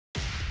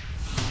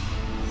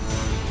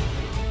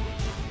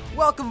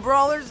Welcome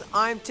Brawlers,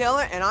 I'm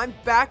Taylor and I'm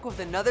back with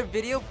another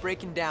video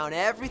breaking down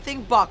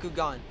everything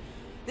Bakugan.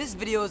 This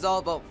video is all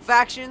about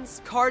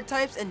factions, card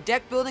types, and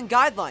deck building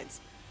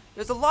guidelines.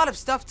 There's a lot of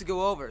stuff to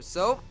go over,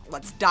 so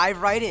let's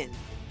dive right in.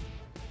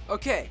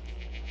 Okay,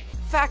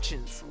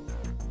 factions.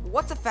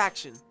 What's a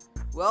faction?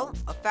 Well,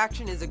 a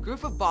faction is a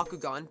group of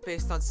Bakugan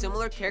based on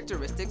similar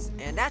characteristics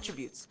and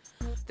attributes.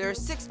 There are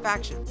 6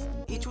 factions,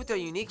 each with their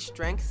unique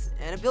strengths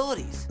and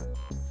abilities.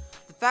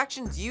 The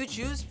factions you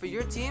choose for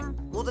your team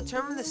will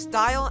determine the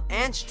style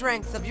and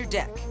strength of your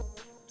deck.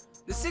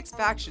 The 6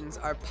 factions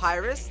are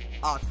Pyrus,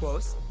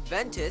 Aquos,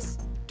 Ventus,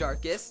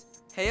 Darkus,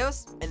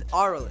 Heos, and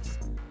Aurelus.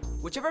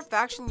 Whichever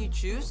faction you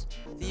choose,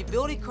 the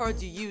ability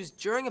cards you use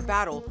during a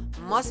battle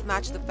must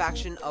match the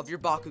faction of your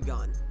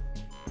Bakugan.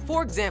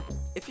 For example,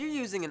 if you're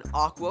using an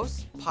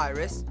Aquos,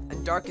 Pyrus,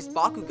 and Darkus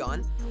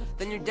Bakugan,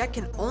 then your deck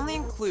can only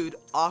include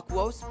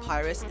Aquos,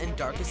 Pyrus, and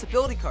Darkus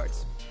ability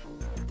cards.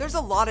 There's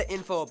a lot of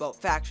info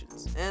about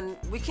factions, and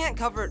we can't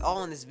cover it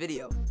all in this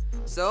video.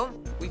 So,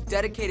 we've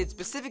dedicated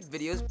specific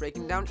videos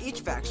breaking down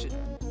each faction.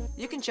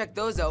 You can check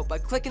those out by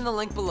clicking the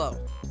link below.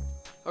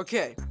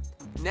 Okay,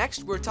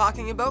 next we're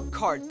talking about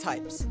card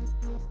types.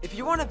 If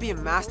you want to be a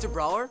master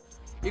brawler,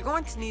 you're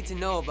going to need to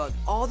know about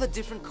all the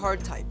different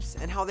card types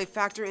and how they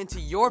factor into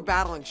your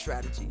battling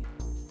strategy.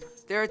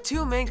 There are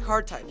 2 main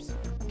card types,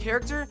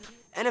 character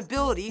and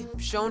ability,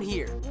 shown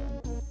here.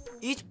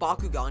 Each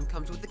Bakugan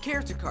comes with a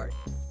character card,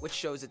 which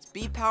shows its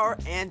B power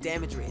and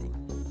damage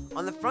rating.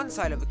 On the front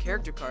side of a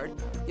character card,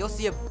 you'll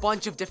see a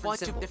bunch of different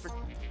symbols.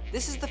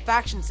 This is the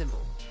faction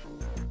symbol.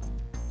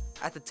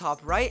 At the top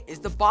right is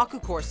the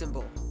Bakucore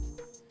symbol.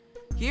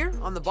 Here,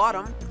 on the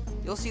bottom,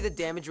 you'll see the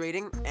damage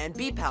rating and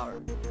B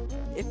power.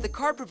 If the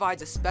card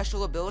provides a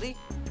special ability,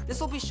 this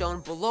will be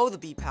shown below the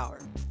B power.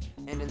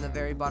 And in the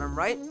very bottom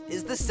right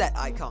is the set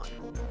icon.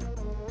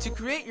 To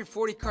create your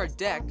 40 card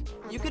deck,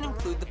 you can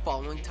include the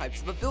following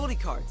types of ability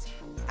cards: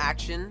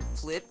 Action,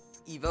 Flip,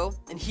 Evo,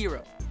 and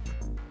Hero.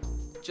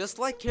 Just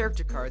like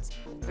character cards,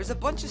 there's a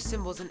bunch of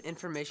symbols and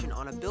information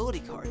on ability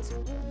cards.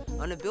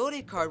 An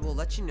ability card will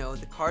let you know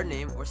the card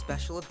name or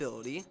special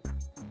ability,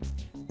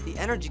 the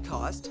energy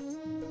cost,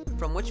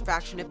 from which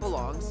faction it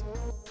belongs,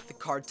 the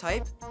card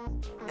type,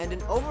 and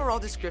an overall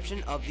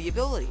description of the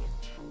ability.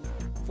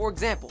 For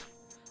example,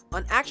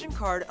 an action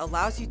card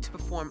allows you to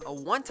perform a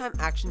one-time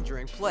action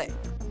during play.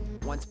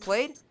 Once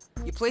played,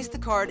 you place the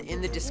card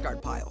in the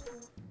discard pile.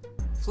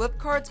 Flip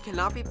cards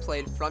cannot be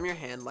played from your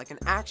hand like an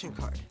action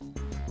card.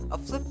 A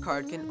flip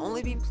card can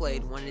only be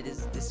played when it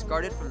is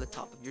discarded from the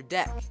top of your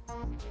deck.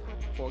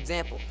 For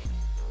example,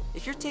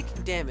 if you're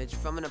taking damage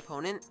from an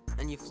opponent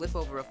and you flip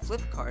over a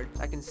flip card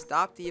that can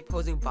stop the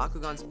opposing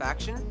Bakugan's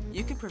faction,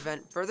 you can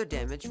prevent further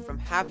damage from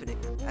happening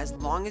as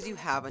long as you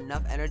have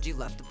enough energy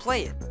left to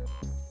play it.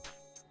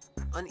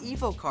 An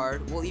Evo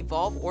card will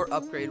evolve or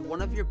upgrade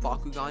one of your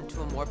Bakugan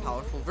to a more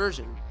powerful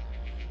version.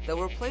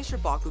 They'll replace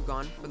your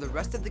Bakugan for the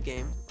rest of the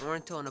game or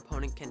until an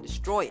opponent can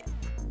destroy it.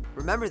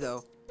 Remember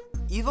though,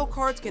 Evo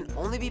cards can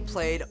only be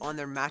played on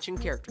their matching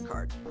character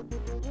card.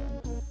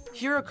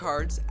 Hero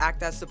cards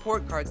act as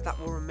support cards that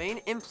will remain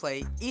in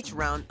play each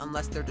round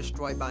unless they're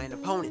destroyed by an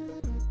opponent.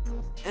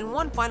 And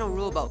one final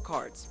rule about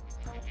cards: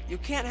 you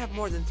can't have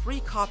more than 3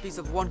 copies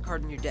of one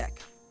card in your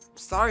deck.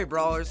 Sorry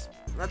brawlers,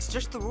 that's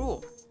just the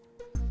rule.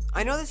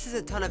 I know this is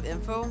a ton of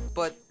info,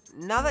 but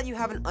now that you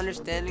have an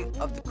understanding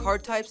of the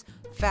card types,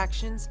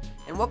 factions,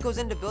 and what goes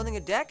into building a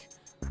deck,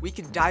 we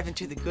can dive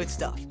into the good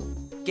stuff: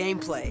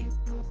 gameplay.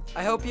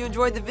 I hope you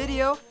enjoyed the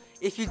video.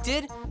 If you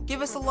did,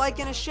 give us a like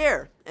and a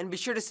share, and be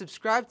sure to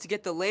subscribe to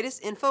get the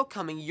latest info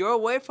coming your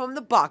way from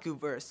the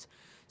Bakuverse.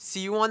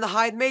 See you on the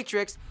Hide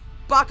Matrix.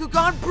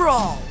 Bakugan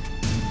Brawl!